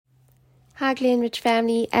Hi Glenridge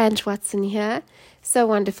family, Ange Watson here. So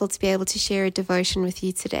wonderful to be able to share a devotion with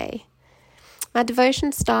you today. My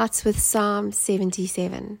devotion starts with Psalm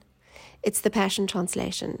 77. It's the Passion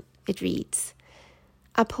Translation. It reads,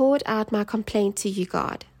 I poured out my complaint to you,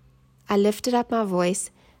 God. I lifted up my voice,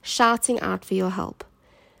 shouting out for your help.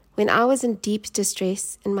 When I was in deep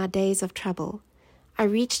distress in my days of trouble, I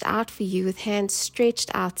reached out for you with hands stretched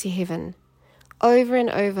out to heaven. Over and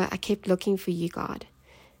over I kept looking for you, God.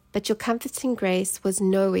 But your comforting grace was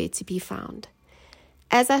nowhere to be found.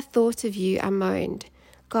 As I thought of you, I moaned,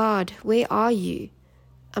 God, where are you?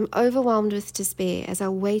 I'm overwhelmed with despair as I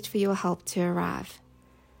wait for your help to arrive.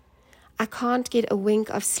 I can't get a wink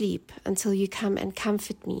of sleep until you come and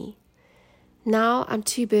comfort me. Now I'm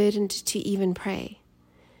too burdened to even pray.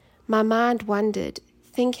 My mind wandered,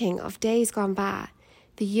 thinking of days gone by,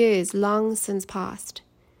 the years long since past.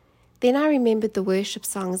 Then I remembered the worship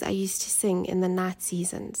songs I used to sing in the night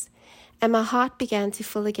seasons, and my heart began to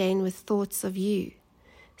fill again with thoughts of you.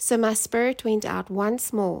 So my spirit went out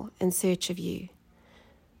once more in search of you.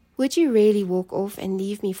 Would you really walk off and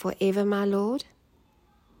leave me forever, my Lord?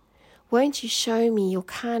 Won't you show me your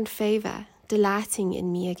kind favor, delighting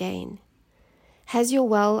in me again? Has your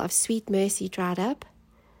well of sweet mercy dried up?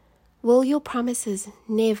 Will your promises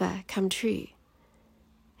never come true?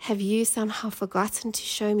 Have you somehow forgotten to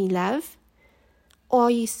show me love? Or are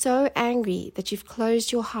you so angry that you've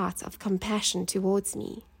closed your heart of compassion towards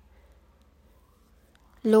me?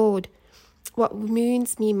 Lord, what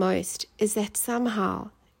wounds me most is that somehow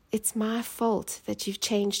it's my fault that you've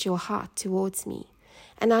changed your heart towards me,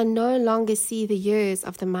 and I no longer see the years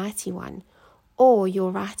of the Mighty One or your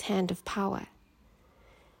right hand of power.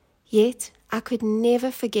 Yet I could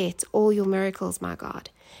never forget all your miracles, my God,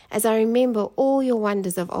 as I remember all your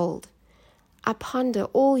wonders of old. I ponder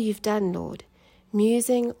all you've done, Lord,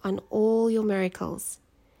 musing on all your miracles.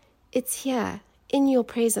 It's here, in your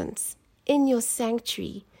presence, in your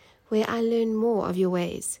sanctuary, where I learn more of your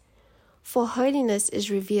ways. For holiness is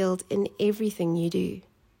revealed in everything you do.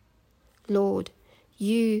 Lord,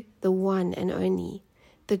 you, the one and only,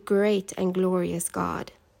 the great and glorious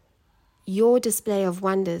God. Your display of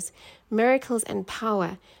wonders, miracles, and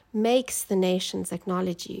power makes the nations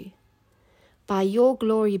acknowledge you. By your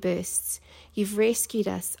glory bursts, you've rescued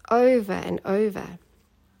us over and over.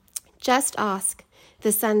 Just ask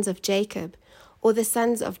the sons of Jacob or the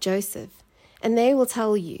sons of Joseph, and they will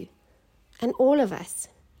tell you. And all of us,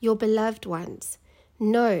 your beloved ones,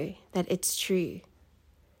 know that it's true.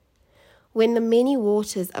 When the many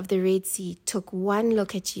waters of the Red Sea took one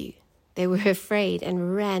look at you, they were afraid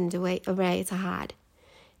and ran away to hide,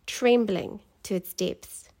 trembling to its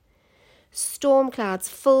depths. Storm clouds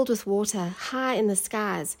filled with water high in the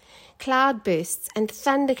skies, cloud bursts and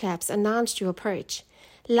thunderclaps announced your approach.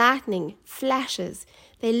 Lightning, flashes,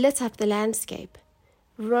 they lit up the landscape.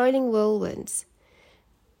 Rolling whirlwinds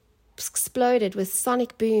exploded with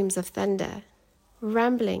sonic booms of thunder,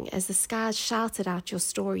 rumbling as the skies shouted out your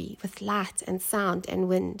story with light and sound and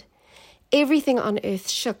wind. Everything on earth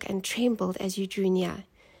shook and trembled as you drew near.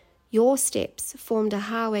 Your steps formed a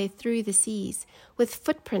highway through the seas, with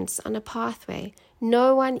footprints on a pathway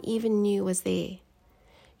no one even knew was there.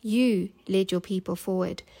 You led your people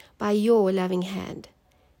forward by your loving hand,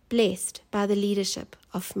 blessed by the leadership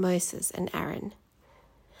of Moses and Aaron.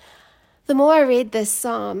 The more I read this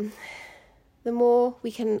psalm, the more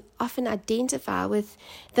we can often identify with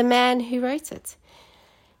the man who wrote it.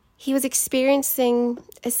 He was experiencing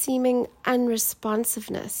a seeming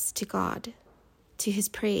unresponsiveness to God, to his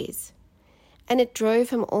prayers, and it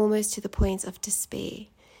drove him almost to the point of despair.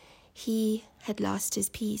 He had lost his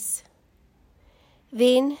peace.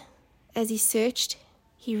 Then, as he searched,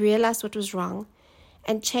 he realized what was wrong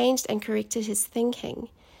and changed and corrected his thinking,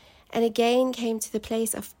 and again came to the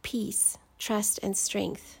place of peace, trust, and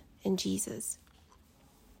strength in Jesus.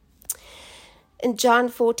 In John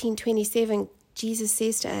 14:27, Jesus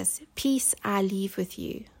says to us, peace I leave with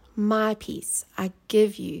you, my peace I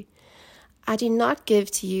give you. I do not give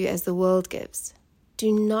to you as the world gives.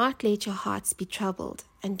 Do not let your hearts be troubled,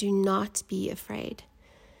 and do not be afraid.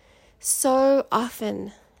 So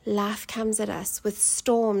often, life comes at us with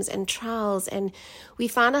storms and trials, and we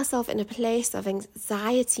find ourselves in a place of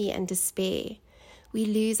anxiety and despair. We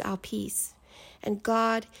lose our peace, and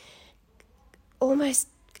God almost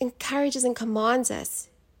encourages and commands us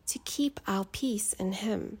to keep our peace in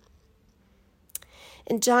him.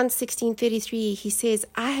 In John 16:33, he says,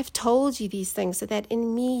 I have told you these things so that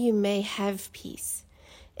in me you may have peace.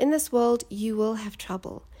 In this world you will have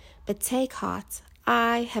trouble, but take heart,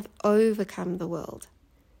 I have overcome the world.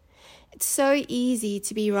 It's so easy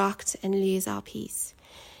to be rocked and lose our peace.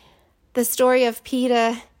 The story of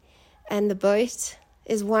Peter And the boat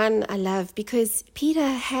is one I love because Peter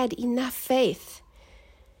had enough faith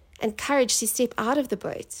and courage to step out of the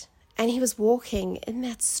boat. And he was walking in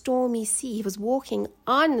that stormy sea. He was walking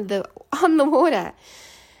on the water.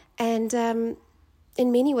 And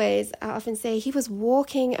in many ways, I often say he was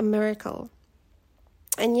walking a miracle.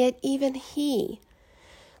 And yet even he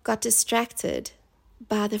got distracted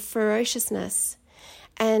by the ferociousness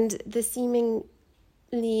and the seemingly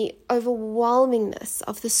overwhelmingness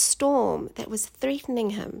of the storm that was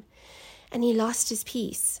threatening him. And he lost his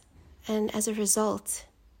peace. And as a result,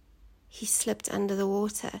 he slipped under the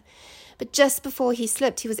water. But just before he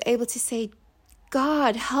slipped, he was able to say,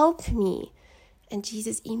 "God, help me." And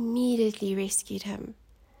Jesus immediately rescued him.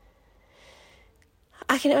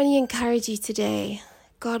 I can only encourage you today.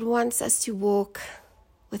 God wants us to walk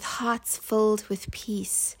with hearts filled with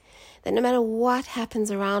peace. That no matter what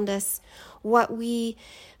happens around us, what we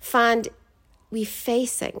find we're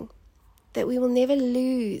facing, that we will never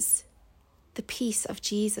lose the peace of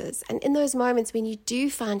Jesus. And in those moments when you do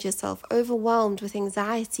find yourself overwhelmed with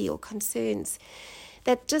anxiety or concerns,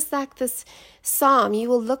 that just like this psalm, you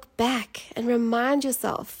will look back and remind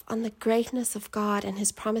yourself on the greatness of God and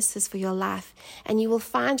his promises for your life, and you will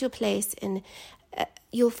find yourself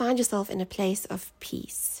in a place of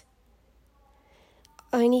peace.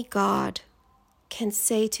 Only God can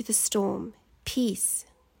say to the storm, "Peace,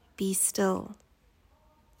 be still."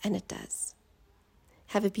 And it does.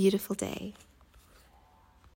 Have a beautiful day.